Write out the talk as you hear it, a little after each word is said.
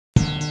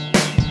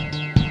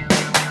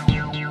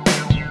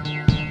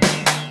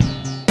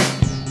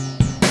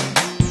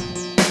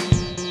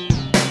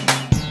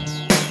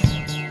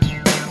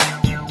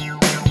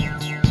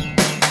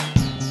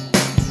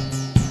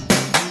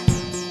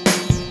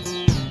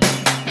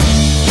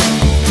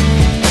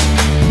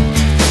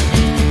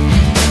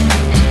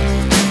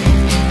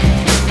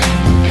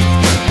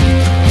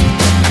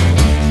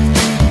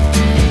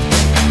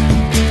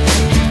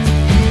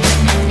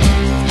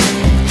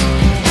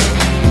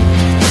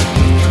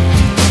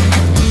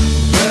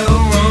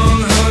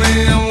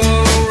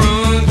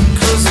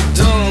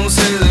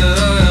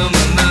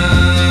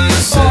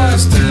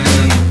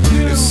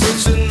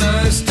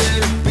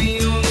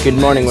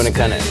morning,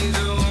 Winnacunnet.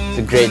 It's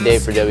a great day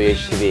for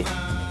WHTV.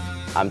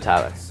 I'm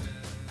Tyler.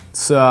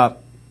 What's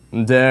up?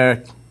 I'm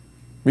Derek.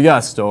 We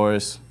got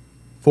stories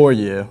for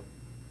you.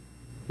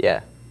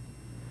 Yeah,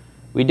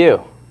 we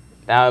do.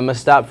 Now I must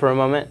stop for a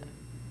moment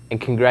and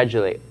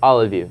congratulate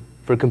all of you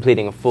for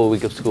completing a full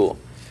week of school.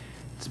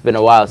 It's been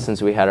a while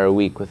since we had our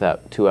week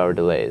without 2-hour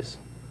delays.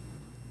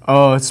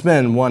 Oh, it's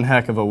been one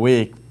heck of a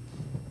week.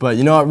 But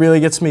you know what really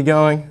gets me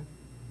going?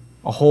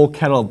 A whole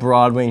kettle of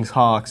Broadwings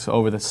Hawks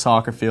over the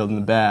soccer field in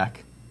the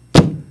back.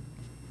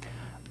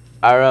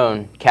 Our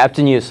own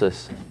Captain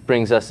Useless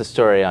brings us a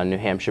story on New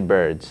Hampshire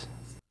Birds.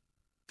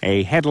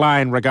 A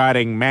headline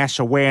regarding mass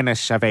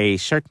awareness of a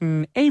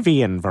certain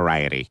avian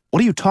variety.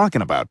 What are you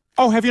talking about?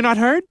 Oh, have you not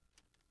heard?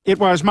 It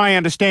was my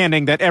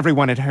understanding that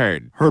everyone had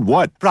heard. Heard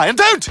what? Brian,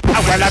 don't!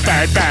 Oh, well, a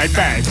bird, bird,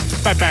 bird.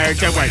 But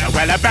bird's a word,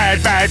 well, a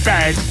bird, bird,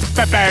 bird.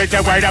 But bird's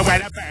a word, well, a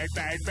bird,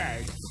 bird,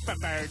 bird. But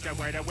bird's a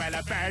word, well,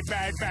 a bird,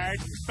 bird, bird.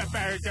 But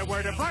bird's a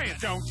word, Brian,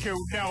 don't you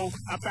know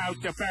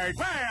about the bird?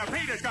 Well,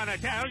 Peter's gonna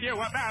tell you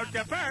about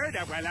the bird.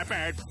 Well, a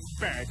bird,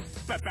 bird.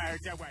 But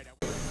bird's a word.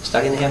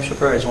 Studying the Hampshire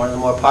Birds is one of the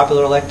more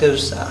popular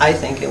electives, I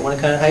think, at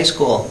Winnacunnet High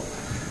School.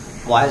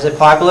 Why is it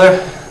popular?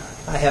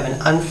 I have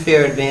an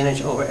unfair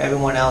advantage over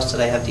everyone else that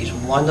I have these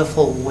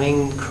wonderful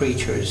winged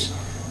creatures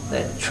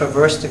that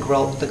traverse the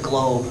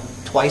globe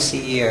twice a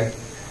year.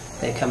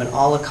 They come in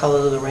all the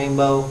colors of the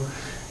rainbow,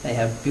 they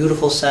have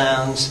beautiful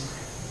sounds,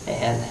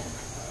 and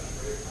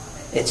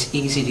it's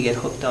easy to get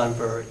hooked on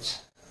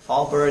birds.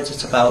 Fall birds,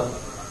 it's about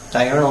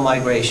diurnal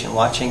migration,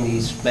 watching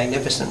these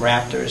magnificent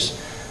raptors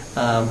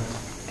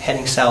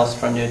heading south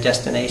from their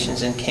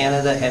destinations in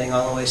Canada, heading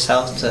all the way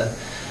south to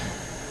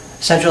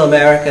Central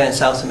America and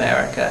South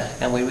America,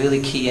 and we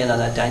really key in on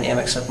the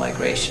dynamics of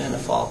migration in the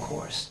fall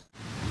course.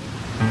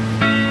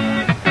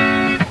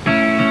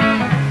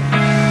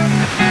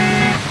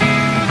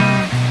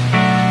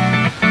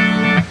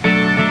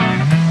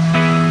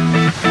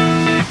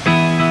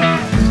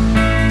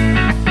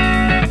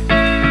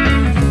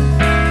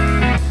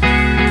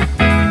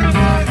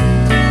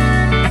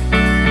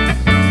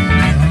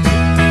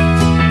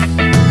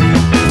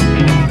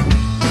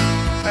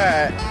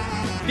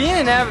 Being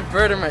an avid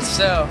birder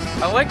myself,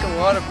 I like a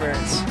lot of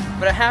birds,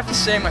 but I have to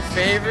say my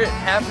favorite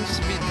happens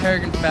to be the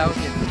peregrine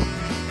falcon.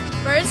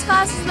 Birds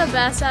class is the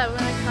best at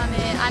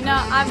Winnacunnet. I know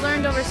I've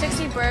learned over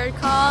 60 bird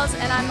calls,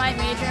 and I might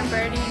major in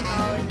birding in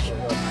college.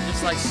 I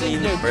just like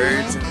seeing the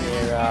birds in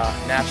their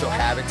natural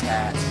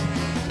habitats.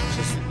 It's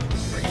just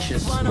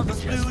gracious.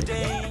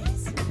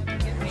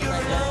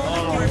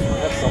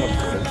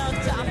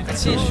 I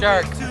see a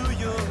shark.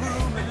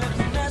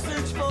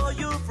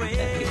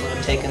 And people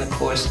have taken the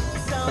course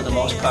for the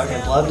most part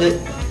have loved it,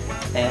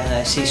 and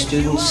I see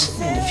students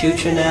in the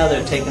future now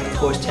that are taking the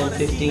course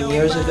 10-15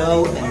 years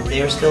ago and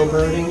they're still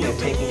birding, they're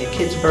taking their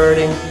kids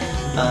birding.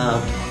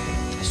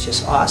 It's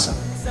just awesome.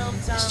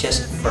 It's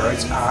just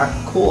birds are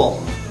cool.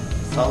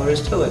 That's all there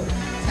is to it.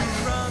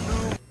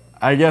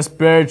 I guess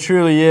bird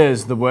truly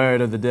is the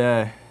word of the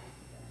day.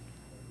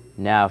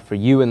 Now, for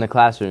you in the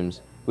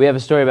classrooms, we have a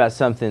story about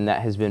something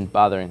that has been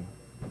bothering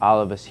all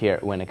of us here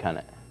at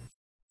Winnacunnet.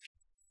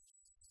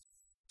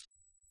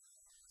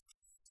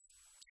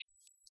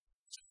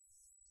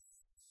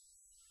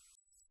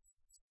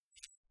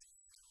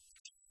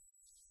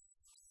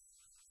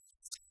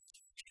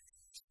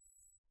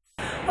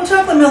 Well,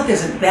 chocolate milk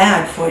isn't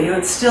bad for you.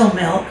 It's still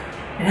milk.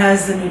 It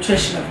has the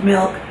nutrition of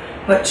milk,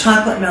 but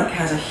chocolate milk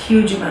has a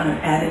huge amount of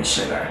added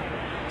sugar.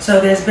 So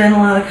there's been a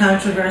lot of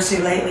controversy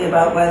lately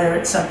about whether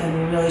it's something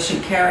we really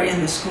should carry in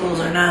the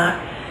schools or not.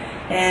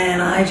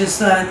 And I just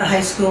thought at the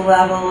high school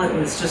level it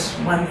was just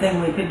one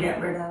thing we could get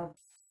rid of.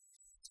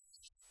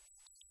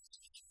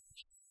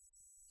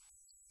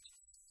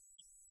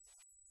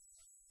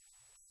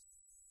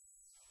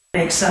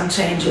 Make some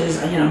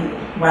changes, you know,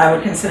 what I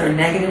would consider a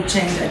negative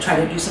change. I try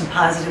to do some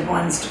positive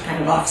ones to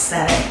kind of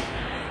offset it.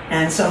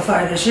 And so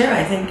far this year,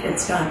 I think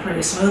it's gone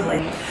pretty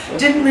smoothly.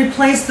 Didn't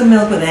replace the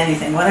milk with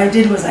anything. What I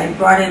did was I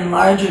brought in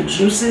larger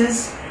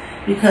juices,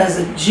 because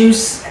a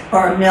juice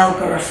or a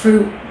milk or a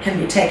fruit can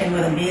be taken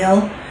with a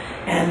meal,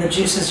 and the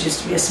juices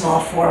used to be a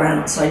small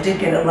 4-ounce, so I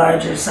did get a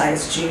larger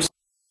size juice.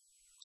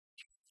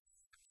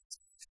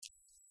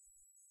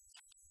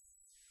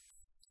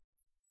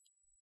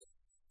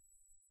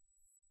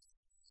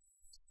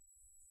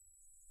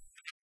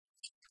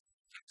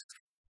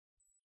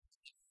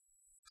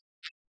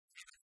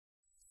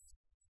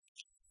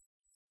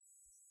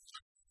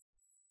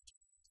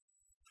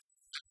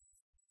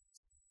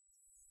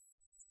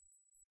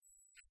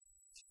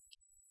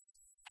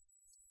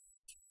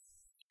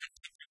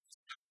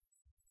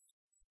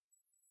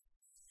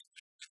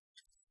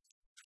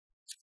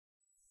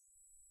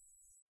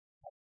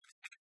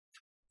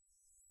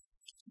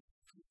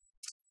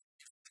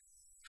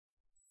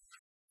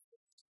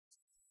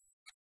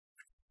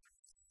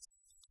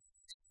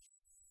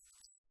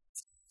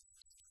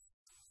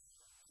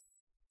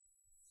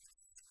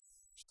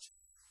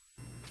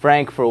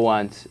 Frank, for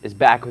once, is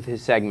back with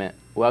his segment,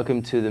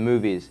 Welcome to the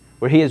Movies,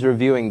 where he is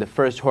reviewing the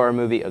first horror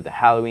movie of the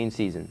Halloween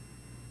season,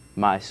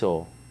 My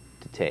Soul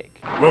to Take.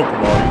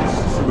 Welcome,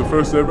 audience, to the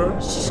first ever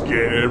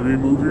Scary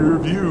Movie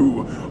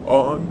Review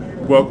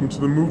on Welcome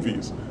to the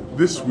Movies.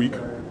 This week,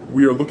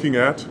 we are looking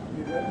at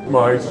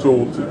My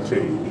Soul to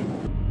Take.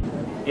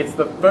 It's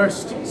the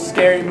first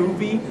scary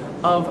movie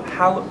of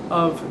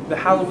the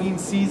Halloween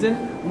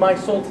season, My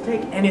Soul to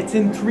Take, and it's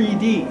in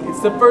 3D.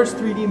 It's the first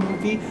 3D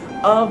movie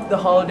of the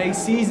holiday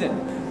season,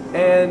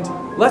 and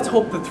let's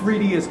hope the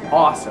 3D is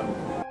awesome.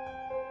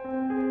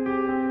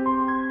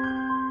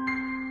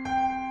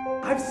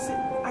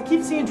 I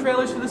keep seeing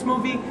trailers for this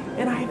movie,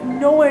 and I have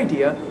no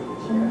idea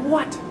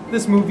what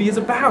this movie is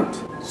about.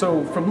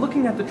 So from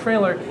looking at the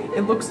trailer,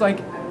 it looks like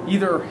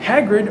either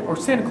Hagrid or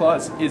Santa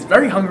Claus is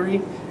very hungry,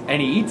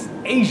 and he eats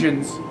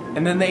Asians,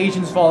 and then the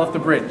Asians fall off the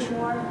bridge.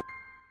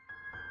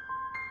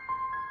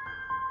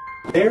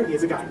 There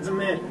is a guy, he's a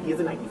man, he is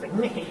a knight, he's like,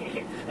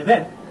 and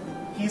then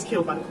he's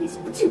killed by the police,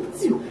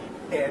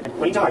 and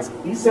when he dies,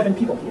 these 7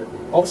 people here,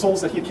 all the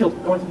souls that he had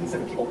killed, go into these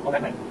 7 people on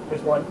that night.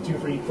 There's 1, 2,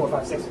 3, 4,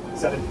 5, 6,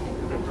 7.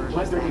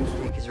 Why is there names?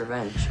 Take his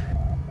revenge.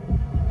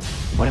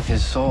 What if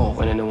his soul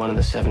went into one of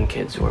the 7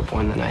 kids who were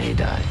born the night he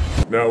died?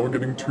 Now we're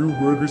getting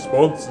 2-word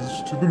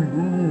responses to the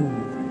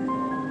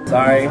movie.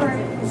 Sorry,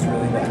 it's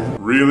really bad.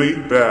 Really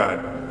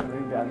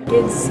bad.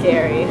 It's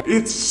scary.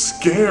 It's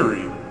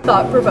scary.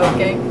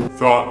 Thought-provoking.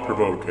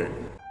 Thought-provoking.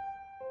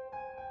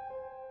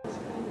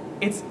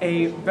 It's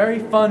a very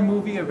fun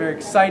movie, a very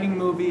exciting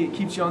movie. It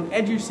keeps you on the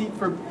edge of your seat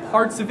for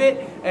parts of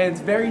it, and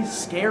it's very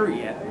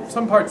scary.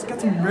 Some parts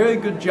got some really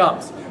good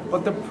jumps.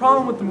 But the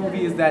problem with the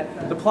movie is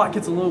that the plot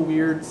gets a little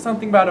weird.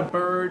 Something about a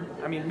bird.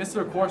 I mean,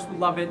 Mr. Of course would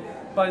love it,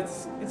 but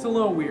it's a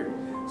little weird.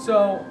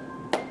 So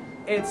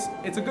it's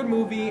a good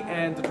movie,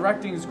 and the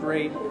directing is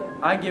great.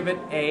 I give it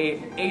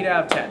a 8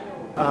 out of 10.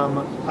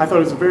 I thought it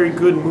was a very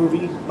good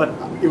movie, but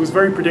it was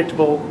very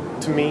predictable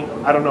to me.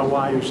 I don't know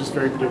why, it was just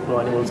very predictable.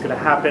 I knew what was going to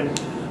happen.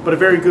 But a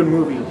very good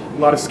movie. A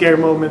lot of scare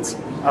moments.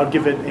 I would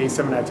give it a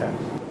 7 out of 10.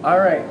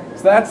 Alright,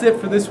 so that's it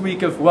for this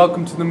week of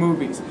Welcome to the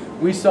Movies.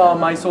 We saw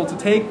My Soul to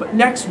Take, but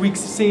next week's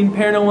seeing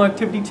Paranormal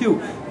Activity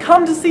 2.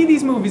 Come to see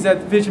these movies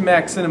at Vision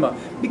Max Cinema,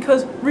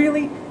 because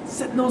really,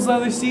 sit in those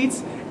leather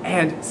seats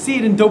and see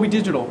it in Dolby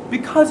Digital,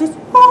 because it's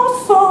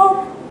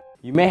awesome!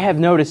 You may have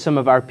noticed some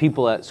of our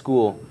people at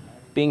school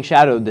being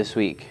shadowed this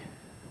week.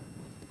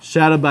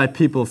 Shadowed by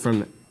people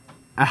from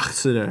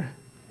Exeter.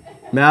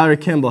 Mallory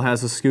Kimball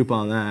has a scoop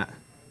on that.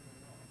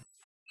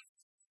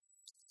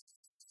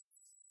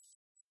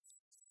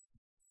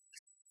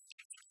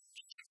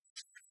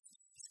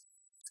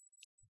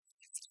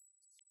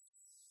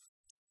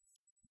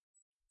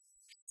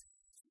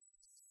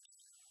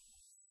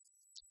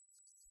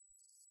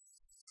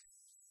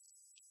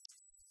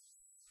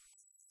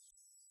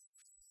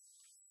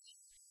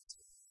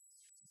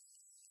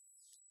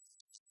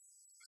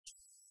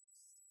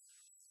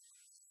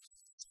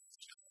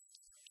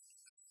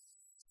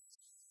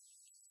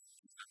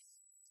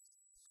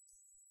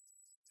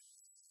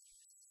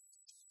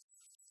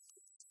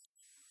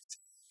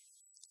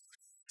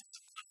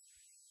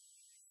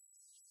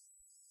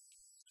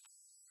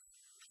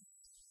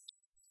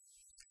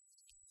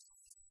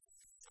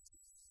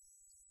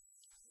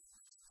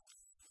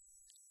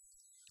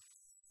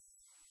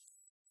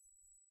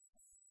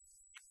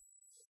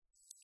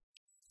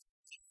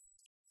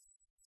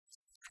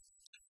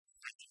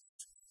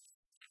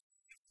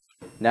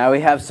 Now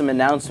we have some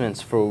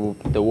announcements for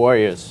the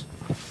Warriors.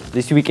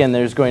 This weekend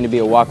there's going to be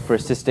a walk for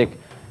cystic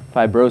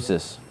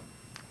fibrosis.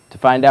 To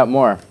find out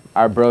more,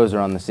 our bros are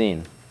on the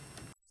scene.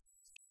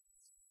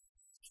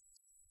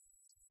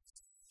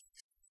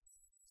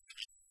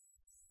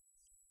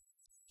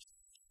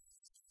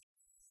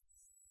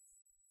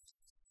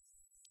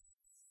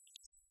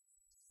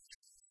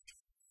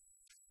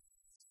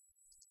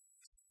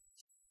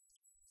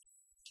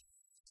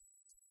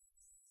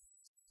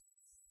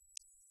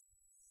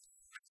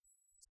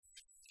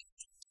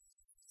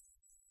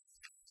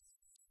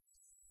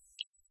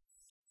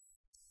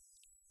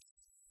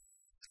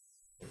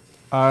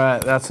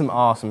 Alright, that's some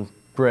awesome,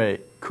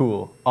 great,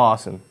 cool,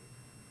 awesome,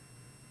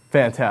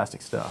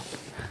 fantastic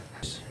stuff.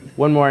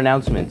 One more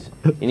announcement.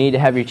 You need to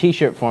have your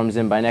t-shirt forms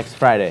in by next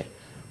Friday.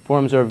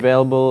 Forms are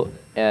available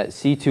at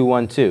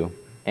C212,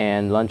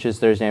 and lunch is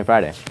Thursday and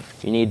Friday.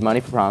 You need money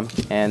for prom,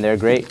 and they're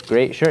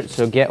great shirts,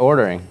 so get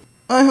ordering.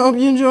 I hope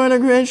you enjoyed our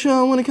great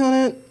show,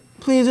 Winnacunnet.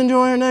 Please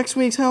enjoy our next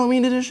week's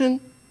Halloween edition.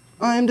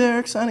 I am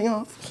Derek, signing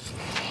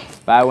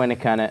off. Bye,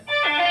 Winnacunnet.